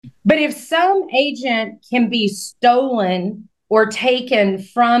But if some agent can be stolen or taken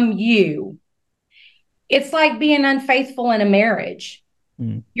from you, it's like being unfaithful in a marriage.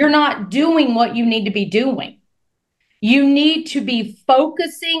 Mm. You're not doing what you need to be doing. You need to be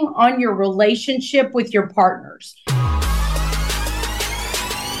focusing on your relationship with your partners.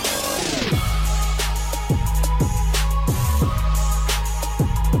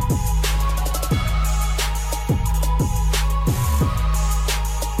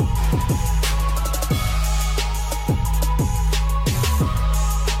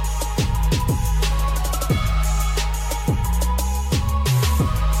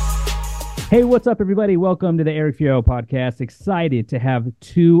 Hey, what's up, everybody? Welcome to the Eric Fierro podcast. Excited to have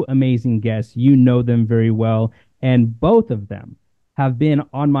two amazing guests. You know them very well, and both of them have been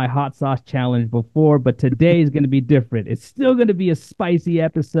on my hot sauce challenge before, but today is going to be different. It's still going to be a spicy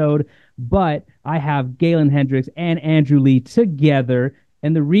episode, but I have Galen Hendricks and Andrew Lee together.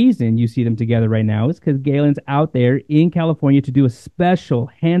 And the reason you see them together right now is because Galen's out there in California to do a special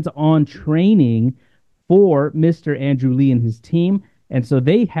hands-on training for Mr. Andrew Lee and his team. And so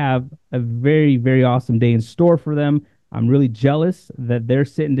they have a very, very awesome day in store for them. I'm really jealous that they're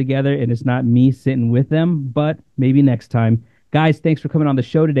sitting together and it's not me sitting with them, but maybe next time. Guys, thanks for coming on the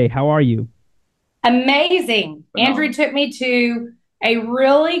show today. How are you? Amazing. Andrew took me to a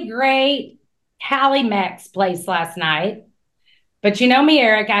really great Cali Mex place last night. But you know me,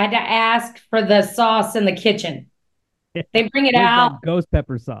 Eric, I had to ask for the sauce in the kitchen. They bring it Where's out. that ghost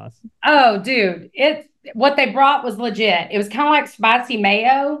pepper sauce? Oh, dude, it's what they brought was legit. It was kind of like spicy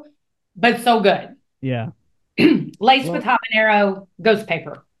mayo, but so good. Yeah. Laced with Well, habanero ghost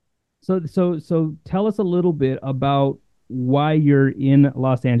pepper. so tell us a little bit about why you're in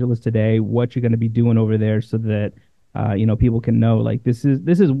Los Angeles today, what you're going to be doing over there so that people can know like this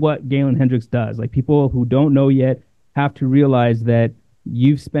is what Galen Hendricks does. Like people who don't know yet have to realize that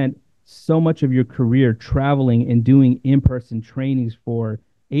you've spent so much of your career traveling and doing in-person trainings for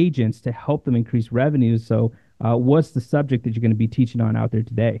agents to help them increase revenues. So, what's the subject that you're going to be teaching on out there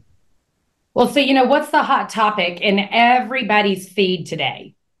today? Well, so you know what's the hot topic in everybody's feed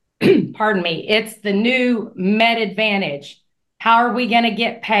today? Pardon me. It's the new Med Advantage. How are we going to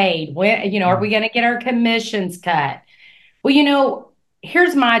get paid? When, are we going to get our commissions cut? Well,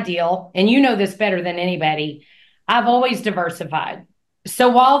 here's my deal, and you know this better than anybody. I've always diversified. So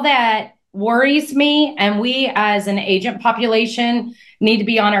while that worries me, and we as an agent population need to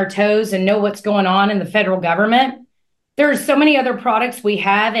be on our toes and know what's going on in the federal government, there are so many other products we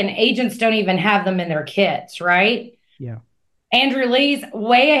have, and agents don't even have them in their kits, right? Yeah. Andrew Lee's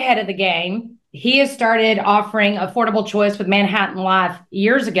way ahead of the game. He has started offering affordable choice with Manhattan Life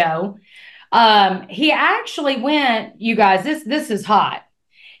years ago. He actually went, you guys, this is hot.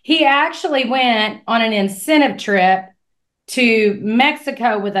 He actually went on an incentive trip to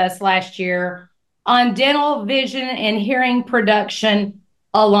Mexico with us last year on dental, vision, and hearing production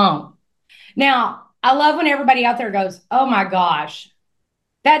alone. Now, I love when everybody out there goes, oh my gosh,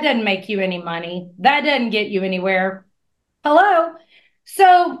 that doesn't make you any money. That doesn't get you anywhere. Hello.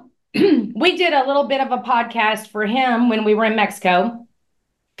 So we did a little bit of a podcast for him when we were in Mexico,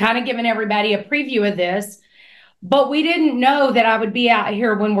 kind of giving everybody a preview of this. But we didn't know that I would be out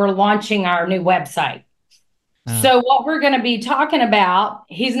here when we're launching our new website. So what we're going to be talking about,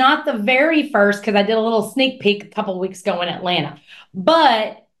 he's not the very first because I did a little sneak peek a couple of weeks ago in Atlanta.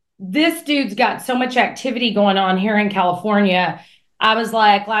 But this dude's got so much activity going on here in California. I was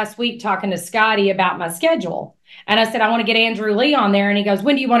like last week talking to Scotty about my schedule. And I said, I want to get Andrew Lee on there. And he goes,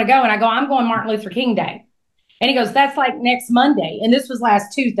 when do you want to go? And I go, I'm going Martin Luther King Day. And he goes, that's like next Monday. And this was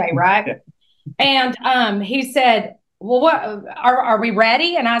last Tuesday, right? And he said, well, what are we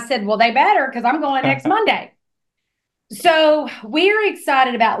ready? And I said, well, they better because I'm going next Monday. So we're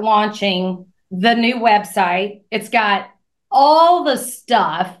excited about launching the new website. It's got all the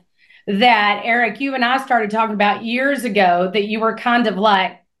stuff that Eric, you and I started talking about years ago that you were kind of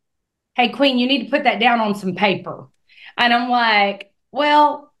like, hey, Queen, you need to put that down on some paper. And I'm like,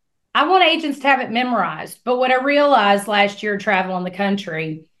 well, I want agents to have it memorized. But what I realized last year traveling the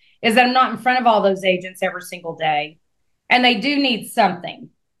country is that I'm not in front of all those agents every single day. And they do need something.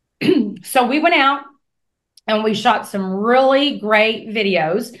 So we went out and we shot some really great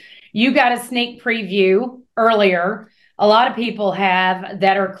videos. You got a sneak preview earlier. A lot of people have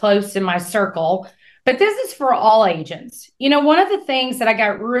that are close in my circle. But this is for all agents. One of the things that I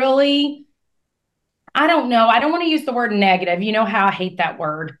got really, I don't know, I don't want to use the word negative. You know how I hate that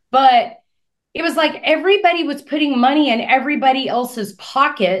word. But it was like everybody was putting money in everybody else's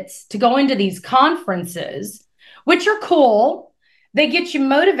pockets to go into these conferences, which are cool. They get you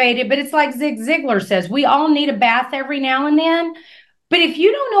motivated, but it's like Zig Ziglar says, we all need a bath every now and then. But if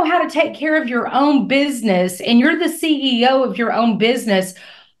you don't know how to take care of your own business and you're the CEO of your own business,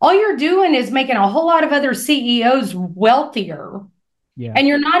 all you're doing is making a whole lot of other CEOs wealthier, Yeah. and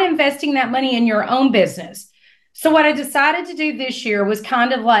you're not investing that money in your own business. So what I decided to do this year was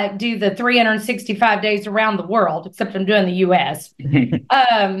kind of like do the 365 days around the world, except I'm doing the US.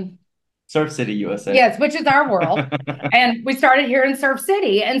 Surf City, USA. Yes, which is our world. And we started here in Surf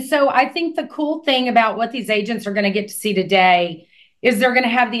City. And so I think the cool thing about what these agents are going to get to see today is they're going to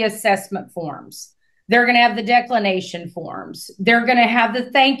have the assessment forms. They're going to have the declination forms. They're going to have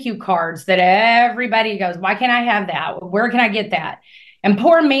the thank you cards that everybody goes, why can't I have that? Where can I get that? And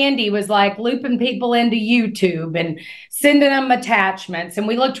poor Mandy was like looping people into YouTube and sending them attachments. And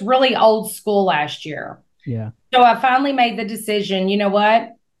we looked really old school last year. Yeah. So I finally made the decision, you know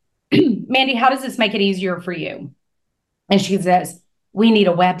what? Mandy, how does this make it easier for you? And she says, we need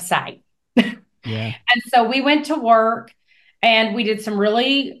a website. Yeah. And so we went to work and we did some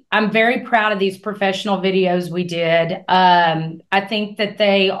really, I'm very proud of these professional videos we did. I think that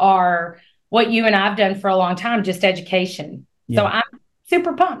they are what you and I've done for a long time, just education. Yeah. So I'm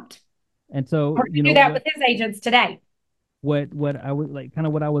super pumped. And so, We're going to do that with his agents today. What I was like, kind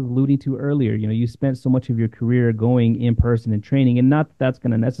of what I was alluding to earlier, you spent so much of your career going in person and training, and not that that's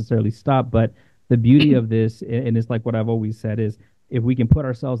going to necessarily stop, but the beauty of this, and it's like what I've always said, is if we can put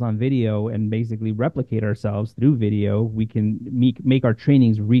ourselves on video and basically replicate ourselves through video, we can make our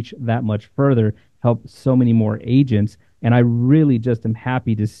trainings reach that much further, help so many more agents. And I really just am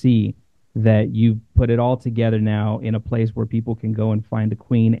happy to see that you've put it all together now in a place where people can go and find the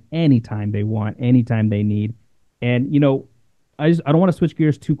queen anytime they want, anytime they need. And, I don't want to switch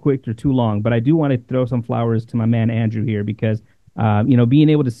gears too quick or too long, but I do want to throw some flowers to my man Andrew here because, being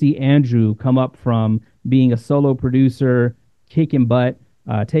able to see Andrew come up from being a solo producer, kicking butt,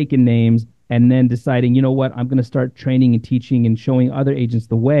 taking names, and then deciding, you know what, I'm going to start training and teaching and showing other agents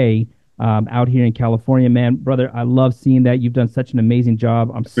the way out here in California, man. Brother, I love seeing that. You've done such an amazing job.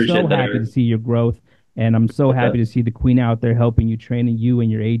 I'm so happy to see your growth, and I'm so happy to see the queen out there helping you, training you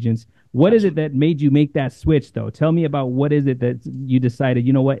and your agents. What is it that made you make that switch, though? Tell me about what is it that you decided,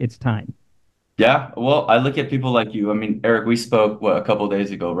 you know what, it's time. Yeah, well, I look at people like you. I mean, Eric, we spoke a couple of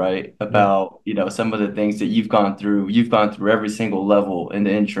days ago, right? About, some of the things that you've gone through. You've gone through every single level in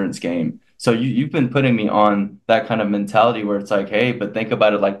the insurance game. So you've been putting me on that kind of mentality where it's like, hey, but think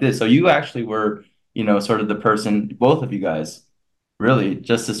about it like this. So you actually were, sort of the person, both of you guys, really,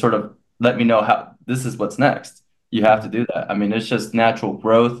 just to sort of let me know how this is what's next. You have to do that. I mean, it's just natural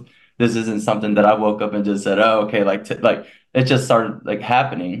growth. This isn't something that I woke up and just said, oh, okay, like it just started like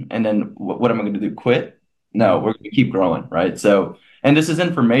happening. And then what am I going to do? Quit? No, we're going to keep growing, right? So, and this is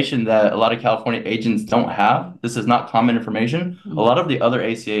information that a lot of California agents don't have. This is not common information. A lot of the other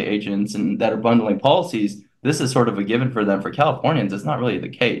ACA agents and that are bundling policies, this is sort of a given for them. For Californians, it's not really the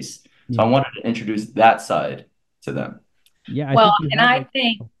case. So I wanted to introduce that side to them. Yeah. I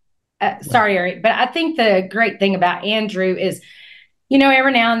think, sorry, Eric, but I think the great thing about Andrew is,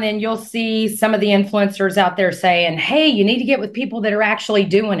 every now and then you'll see some of the influencers out there saying, hey, you need to get with people that are actually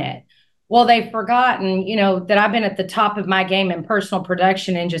doing it. Well, they've forgotten, that I've been at the top of my game in personal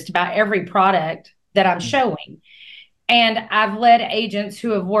production in just about every product that I'm showing. And I've led agents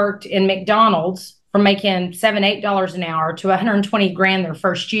who have worked in McDonald's from making $7, $8 an hour to 120 grand their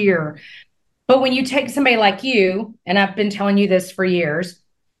first year. But when you take somebody like you, and I've been telling you this for years,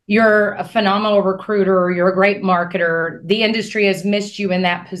 you're a phenomenal recruiter. You're a great marketer. The industry has missed you in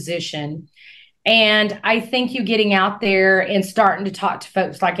that position. And I think you getting out there and starting to talk to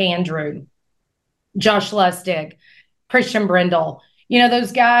folks like Andrew, Josh Lustig, Christian Brindle,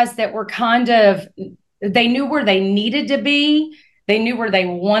 those guys that were kind of, they knew where they needed to be. They knew where they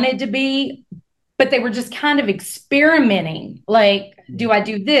wanted to be, but they were just kind of experimenting. Like, do I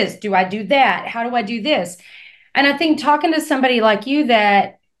do this? Do I do that? How do I do this? And I think talking to somebody like you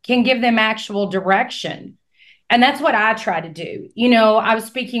that can give them actual direction. And that's what I try to do. I was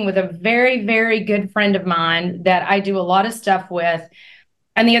speaking with a very, very good friend of mine that I do a lot of stuff with.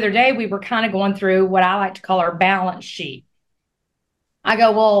 And the other day we were kind of going through what I like to call our balance sheet. I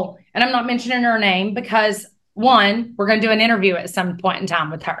go, well, and I'm not mentioning her name because one, we're going to do an interview at some point in time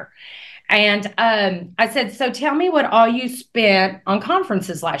with her. And I said, so tell me what all you spent on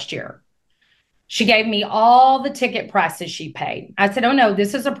conferences last year. She gave me all the ticket prices she paid. I said, oh, no,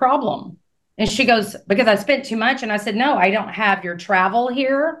 this is a problem. And she goes, because I spent too much. And I said, no, I don't have your travel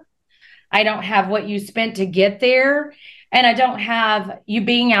here. I don't have what you spent to get there. And I don't have you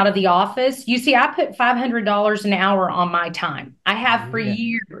being out of the office. You see, I put $500 an hour on my time. I have for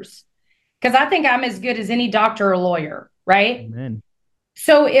years because I think I'm as good as any doctor or lawyer, right? Amen.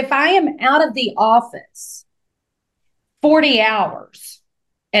 So if I am out of the office 40 hours,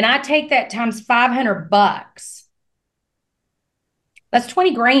 and I take that times $500, that's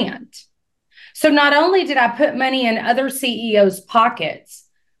 20 grand. So not only did I put money in other CEOs' pockets,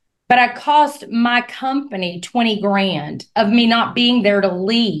 but I cost my company 20 grand of me not being there to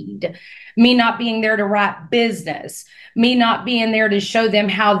lead, me not being there to write business, me not being there to show them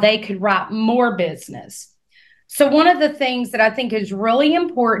how they could write more business. So one of the things that I think is really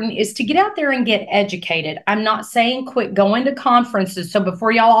important is to get out there and get educated. I'm not saying quit going to conferences. So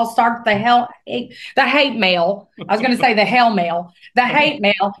before y'all all start the hate mail, I was going to say the hell mail, the hate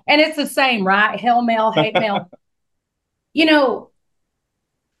mail, and it's the same, right? Hell mail, hate mail. You know,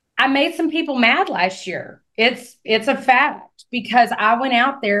 I made some people mad last year. It's a fact, because I went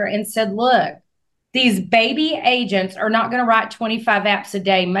out there and said, look, these baby agents are not going to write 25 apps a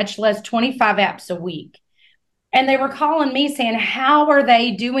day, much less 25 apps a week. And they were calling me saying, how are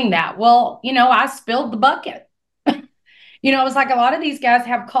they doing that? Well, I spilled the bucket. It's like a lot of these guys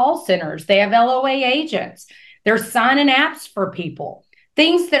have call centers. They have LOA agents. They're signing apps for people,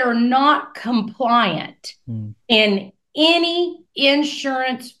 things that are not compliant in any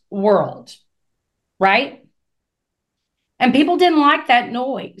insurance world, right? And people didn't like that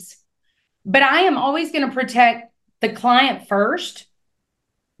noise. But I am always going to protect the client first,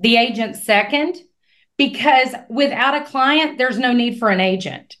 the agent second, because without a client, there's no need for an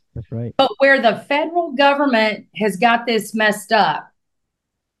agent. That's right. But where the federal government has got this messed up,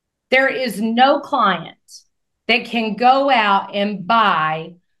 there is no client that can go out and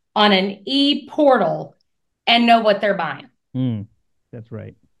buy on an e-portal and know what they're buying. That's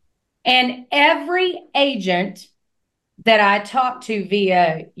right. And every agent that I talk to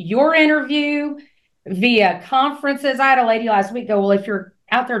via your interview, via conferences, I had a lady last week go, well, if you're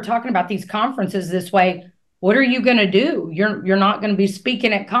out there talking about these conferences this way, what are you going to do? You're not going to be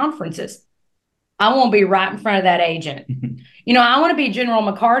speaking at conferences. I won't be right in front of that agent. I want to be General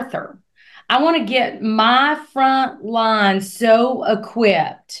MacArthur. I want to get my front line so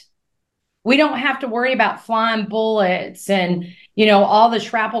equipped. We don't have to worry about flying bullets and, all the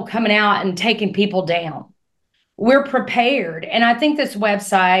shrapnel coming out and taking people down. We're prepared. And I think this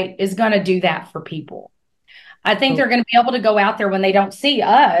website is going to do that for people. I think they're going to be able to go out there when they don't see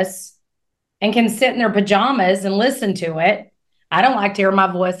us and can sit in their pajamas and listen to it. I don't like to hear my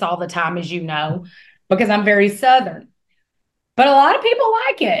voice all the time, as you know, because I'm very Southern. But a lot of people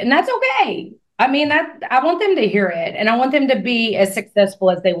like it, and that's okay. I mean, I want them to hear it, and I want them to be as successful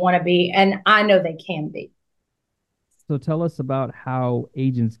as they want to be, and I know they can be. So tell us about how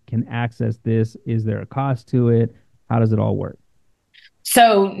agents can access this. Is there a cost to it? How does it all work?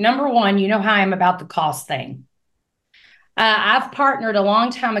 So number one, you know how I am about the cost thing. I've partnered a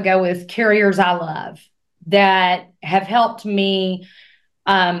long time ago with carriers I love that have helped me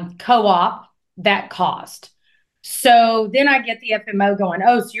co-op that cost. So then I get the FMO going,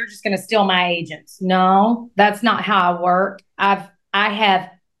 oh, so you're just going to steal my agents. No, that's not how I work. I have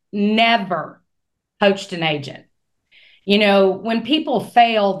never poached an agent. When people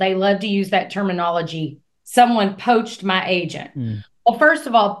fail, they love to use that terminology. Someone poached my agent. Well, first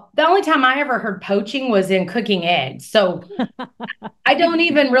of all, the only time I ever heard poaching was in cooking eggs. So I don't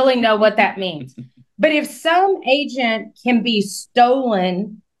even really know what that means. But if some agent can be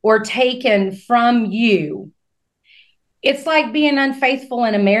stolen or taken from you, it's like being unfaithful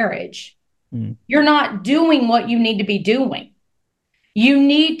in a marriage. You're not doing what you need to be doing. You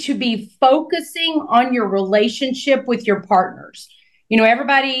need to be focusing on your relationship with your partners.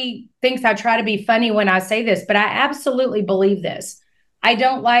 Everybody thinks I try to be funny when I say this, but I absolutely believe this. I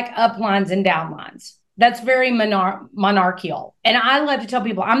don't like uplines and downlines. That's very monarchical. And I love to tell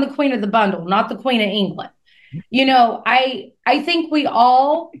people I'm the queen of the bundle, not the queen of England. I think we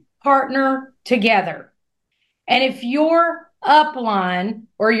all partner together. And if your upline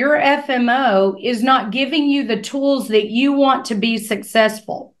or your FMO is not giving you the tools that you want to be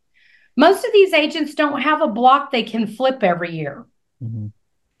successful, most of these agents don't have a block they can flip every year.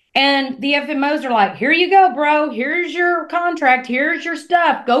 And the FMOs are like, here you go, bro. Here's your contract. Here's your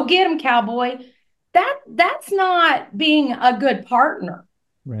stuff. Go get them, cowboy. That's not being a good partner.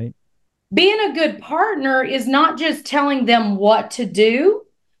 Right. Being a good partner is not just telling them what to do,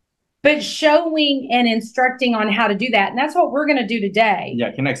 but showing and instructing on how to do that. And that's what we're going to do today.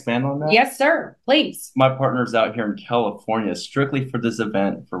 Yeah, can I expand on that? Yes, sir. Please. My partner's out here in California strictly for this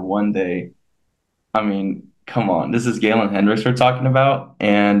event for one day. I mean, come on. This is Galen Hendricks we're talking about.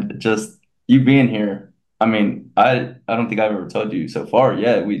 And just you being here. I mean, I don't think I've ever told you so far.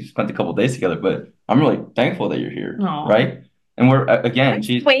 Yeah, we spent a couple of days together, but I'm really thankful that you're here. Aww. Right? And we're, again,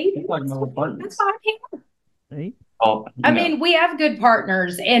 she's like my partner. That's why I'm here. Right. Well, I mean, we have good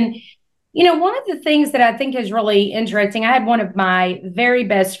partners. And One of the things that I think is really interesting, I had one of my very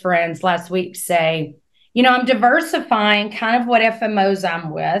best friends last week say, I'm diversifying kind of what FMOs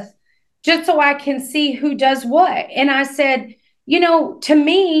I'm with just so I can see who does what. And I said, to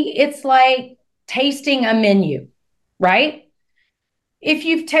me, it's like tasting a menu, right? If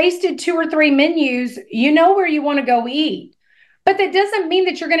you've tasted 2 or 3 menus, you know where you want to go eat. But that doesn't mean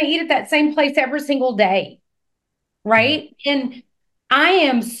that you're going to eat at that same place every single day, right? And I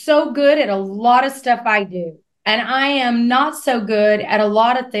am so good at a lot of stuff I do. And I am not so good at a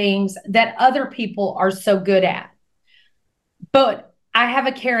lot of things that other people are so good at. But I have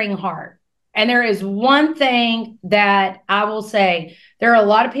a caring heart. And there is one thing that I will say there are a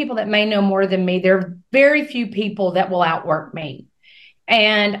lot of people that may know more than me. There are very few people that will outwork me.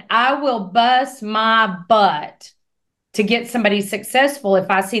 And I will bust my butt to get somebody successful if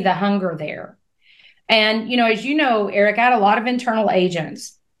I see the hunger there. And, as you know, Eric, I had a lot of internal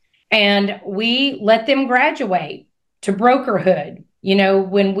agents and we let them graduate to brokerhood,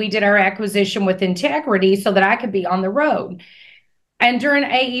 when we did our acquisition with Integrity so that I could be on the road. And during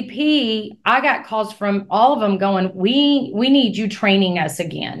AEP, I got calls from all of them going, we need you training us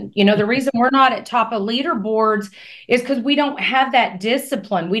again. The reason we're not at top of leaderboards is because we don't have that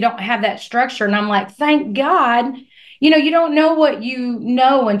discipline. We don't have that structure. And I'm like, thank God, you don't know what you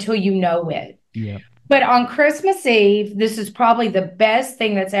know until you know it. Yeah. But on Christmas Eve, this is probably the best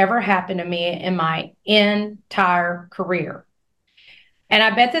thing that's ever happened to me in my entire career. And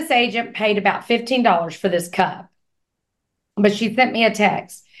I bet this agent paid about $15 for this cup. But she sent me a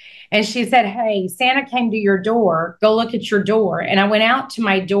text and she said, hey, Santa came to your door. Go look at your door. And I went out to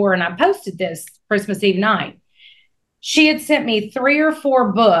my door and I posted this Christmas Eve night. She had sent me 3 or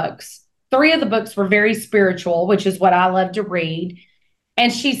 4 books. 3 of the books were very spiritual, which is what I love to read.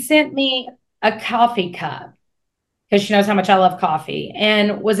 And she sent me a coffee cup because she knows how much I love coffee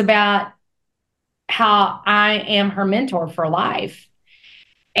and was about how I am her mentor for life.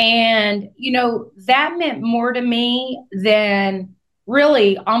 And, that meant more to me than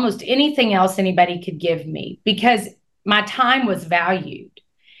really almost anything else anybody could give me because my time was valued.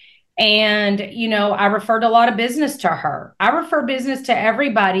 And, I referred a lot of business to her. I refer business to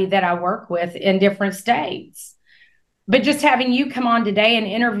everybody that I work with in different states. But just having you come on today and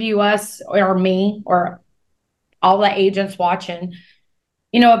interview us or me or all the agents watching,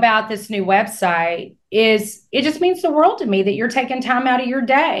 about this new website it just means the world to me that you're taking time out of your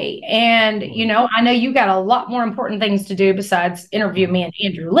day. And, I know you got a lot more important things to do besides interview me and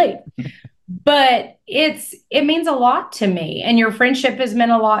Andrew Lee, but it means a lot to me. And your friendship has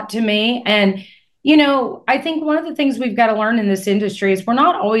meant a lot to me. And, I think one of the things we've got to learn in this industry is we're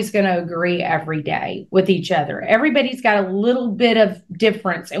not always going to agree every day with each other. Everybody's got a little bit of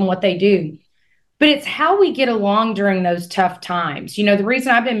difference in what they do. But it's how we get along during those tough times. The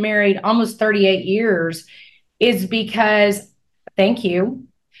reason I've been married almost 38 years is because, thank you.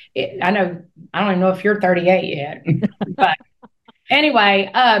 I know, I don't even know if you're 38 yet. But anyway,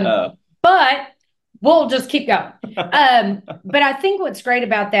 but we'll just keep going. But I think what's great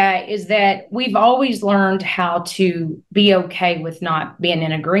about that is that we've always learned how to be okay with not being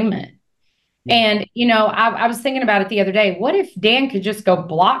in agreement. And, I was thinking about it the other day. What if Dan could just go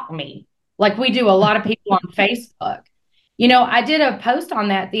block me? Like we do a lot of people on Facebook. I did a post on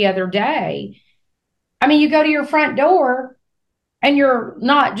that the other day. I mean, you go to your front door and you're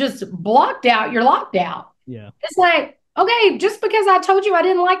not just blocked out, you're locked out. Yeah. It's like, okay, just because I told you I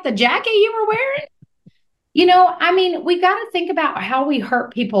didn't like the jacket you were wearing, we got to think about how we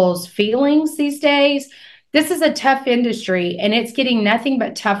hurt people's feelings these days. This is a tough industry and it's getting nothing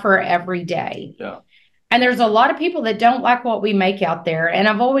but tougher every day. Yeah. And there's a lot of people that don't like what we make out there. And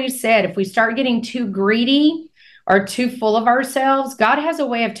I've always said, if we start getting too greedy or too full of ourselves, God has a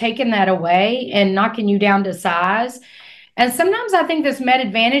way of taking that away and knocking you down to size. And sometimes I think this Med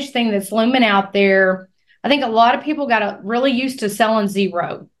Advantage thing that's looming out there, I think a lot of people got really used to selling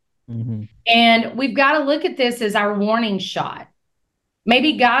zero. Mm-hmm. And we've got to look at this as our warning shot.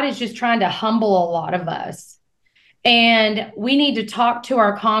 Maybe God is just trying to humble a lot of us. And we need to talk to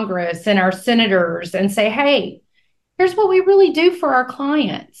our Congress and our senators and say, hey, here's what we really do for our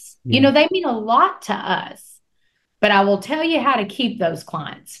clients. Yeah. They mean a lot to us, but I will tell you how to keep those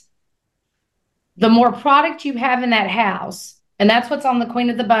clients. The more product you have in that house, and that's what's on the Queen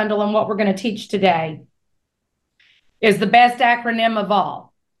of the Bundle and what we're going to teach today, is the best acronym of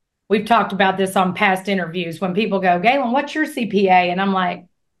all. We've talked about this on past interviews when people go, Galen, what's your CPA? And I'm like,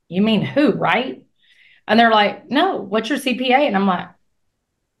 you mean who, right? And they're like, no, what's your CPA? And I'm like,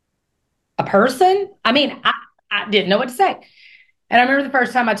 a person? I didn't know what to say. And I remember the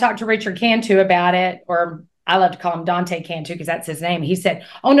first time I talked to Richard Cantu about it, or I love to call him Dante Cantu because that's his name. He said,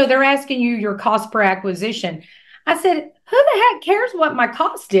 "Oh no, they're asking you your cost per acquisition." I said, "Who the heck cares what my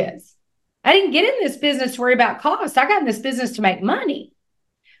cost is? I didn't get in this business to worry about cost. I got in this business to make money.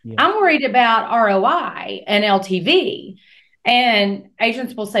 Yeah. I'm worried about ROI and LTV." And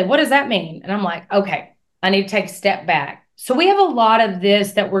agents will say, "What does that mean?" And I'm like, "Okay, I need to take a step back." So we have a lot of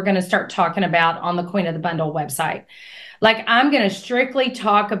this that we're going to start talking about on the Queen of the Bundle website. Like, I'm going to strictly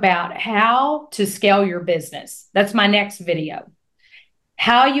talk about how to scale your business. That's my next video.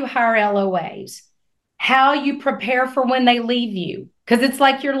 How you hire LOAs, how you prepare for when they leave you, because it's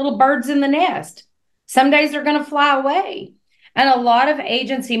like your little birds in the nest. Some days they're going to fly away. And a lot of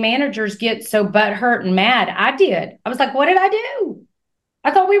agency managers get so butthurt and mad. I did. I was like, what did I do?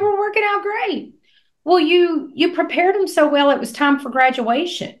 I thought we were working out great. Well, you prepared them so well, it was time for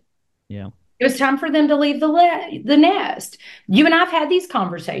graduation. Yeah. It was time for them to leave the nest. You and I've had these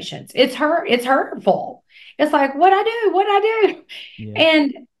conversations. It's hurtful. It's like, what I do? Yeah.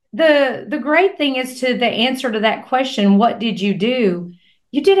 And the great thing is, to the answer to that question, what did you do?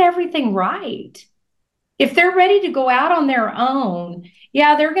 You did everything right. If they're ready to go out on their own,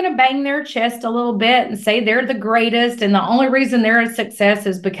 yeah, they're going to bang their chest a little bit and say they're the greatest, and the only reason they're a success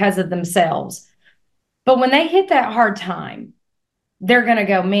is because of themselves. But when they hit that hard time, they're going to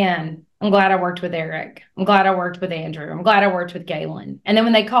go, "Man, I'm glad I worked with Eric. I'm glad I worked with Andrew. I'm glad I worked with Galen." And then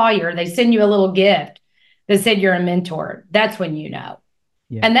when they call you or they send you a little gift that said you're a mentor, that's when you know.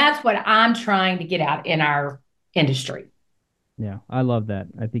 Yeah. And that's what I'm trying to get out in our industry. Yeah, I love that.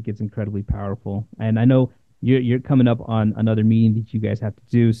 I think it's incredibly powerful. And I know you're coming up on another meeting that you guys have to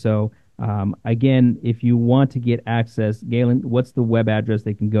do. So again, if you want to get access, Galen, what's the web address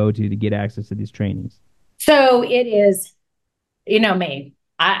they can go to get access to these trainings? So it is, you know me,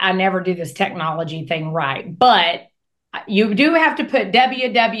 I never do this technology thing right, but you do have to put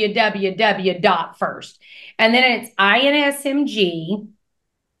www dot first. And then it's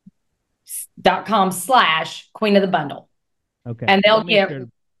insmg.com/Queen of the Bundle. Okay. And they'll get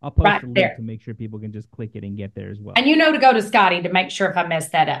I'll post right a link there to make sure people can just click it and get there as well. And you know to go to Scotty to make sure if I mess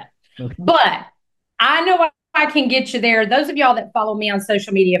that up. Okay. But I know I can get you there. Those of y'all that follow me on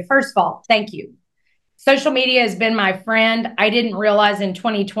social media, first of all, thank you. Social media has been my friend. I didn't realize in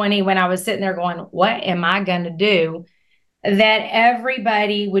 2020, when I was sitting there going, what am I going to do, that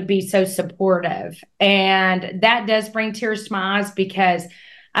everybody would be so supportive. And that does bring tears to my eyes, because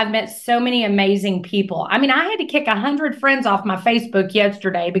I've met so many amazing people. I mean, I had to kick 100 friends off my Facebook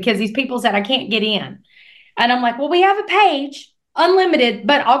yesterday because these people said I can't get in. And I'm like, well, we have a page, unlimited,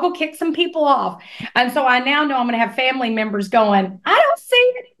 but I'll go kick some people off. And so I now know I'm going to have family members going, I don't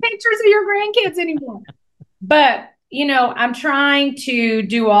see any pictures of your grandkids anymore. But, you know, I'm trying to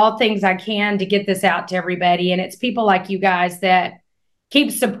do all things I can to get this out to everybody. And it's people like you guys that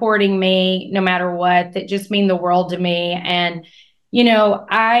keep supporting me no matter what, that just mean the world to me. And, you know,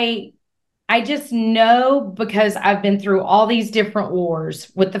 I just know, because I've been through all these different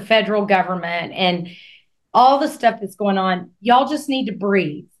wars with the federal government and all the stuff that's going on, y'all just need to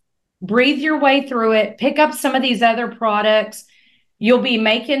breathe your way through it. Pick up some of these other products. You'll be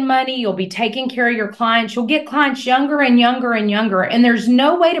making money. You'll be taking care of your clients. You'll get clients younger and younger and younger. And there's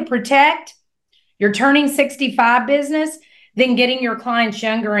no way to protect your turning 65 business than getting your clients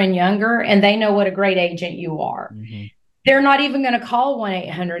younger and younger. And they know what a great agent you are. Mm-hmm. They're not even going to call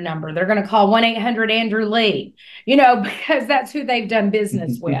 1-800 number. They're going to call 1-800 Andrew Lee, you know, because that's who they've done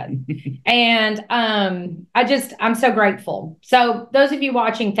business with. And I'm so grateful. So those of you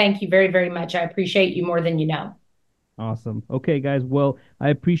watching, thank you very, very much. I appreciate you more than you know. Awesome. Okay, guys. Well, I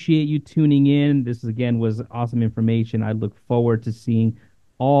appreciate you tuning in. This again was awesome information. I look forward to seeing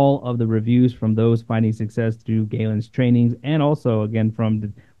all of the reviews from those finding success through Galen's trainings, and also again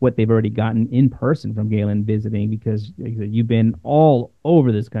from what they've already gotten in person from Galen visiting, because you've been all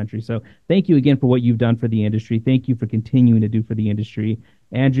over this country. So thank you again for what you've done for the industry. Thank you for continuing to do for the industry.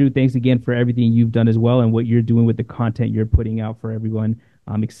 Andrew, thanks again for everything you've done as well, and what you're doing with the content you're putting out for everyone.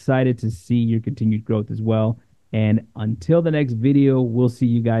 I'm excited to see your continued growth as well. And until the next video, we'll see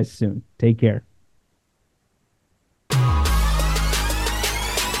you guys soon. Take care.